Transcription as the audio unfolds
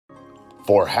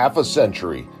For half a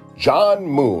century, John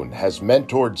Moon has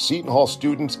mentored Seton Hall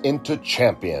students into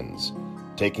champions.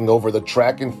 Taking over the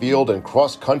track and field and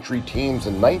cross-country teams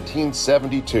in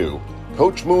 1972,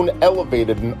 Coach Moon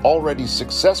elevated an already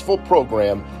successful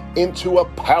program into a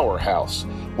powerhouse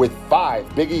with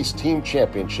 5 Big East team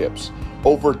championships,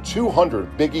 over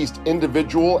 200 Big East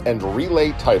individual and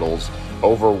relay titles,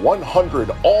 over 100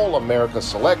 All-America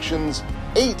selections,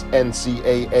 8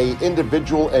 NCAA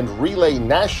individual and relay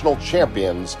national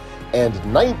champions,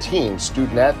 and 19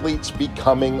 student athletes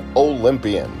becoming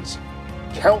Olympians.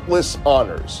 Countless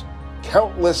honors,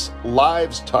 countless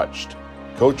lives touched.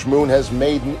 Coach Moon has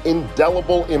made an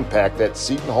indelible impact at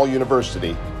Seton Hall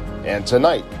University, and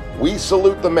tonight we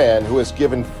salute the man who has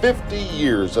given 50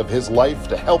 years of his life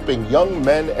to helping young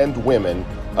men and women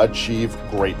achieve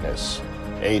greatness.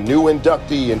 A new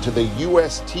inductee into the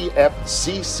USTF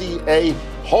CCA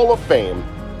Hall of Fame,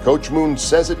 Coach Moon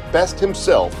says it best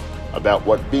himself about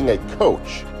what being a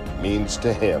coach means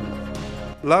to him.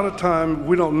 A lot of time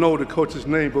we don't know the coach's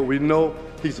name, but we know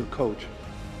he's a coach.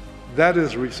 That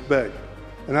is respect.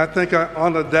 And I think I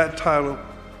honor that title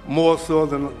more so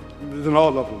than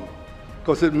all of them,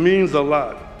 because it means a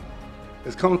lot.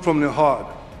 It comes from the heart.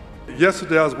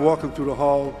 Yesterday I was walking through the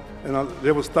hall and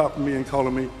they were stopping me and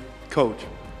calling me coach.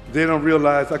 They don't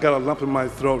realize I got a lump in my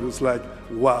throat. It's like,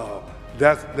 wow,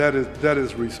 that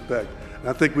is respect. And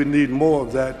I think we need more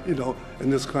of that, in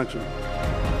this country.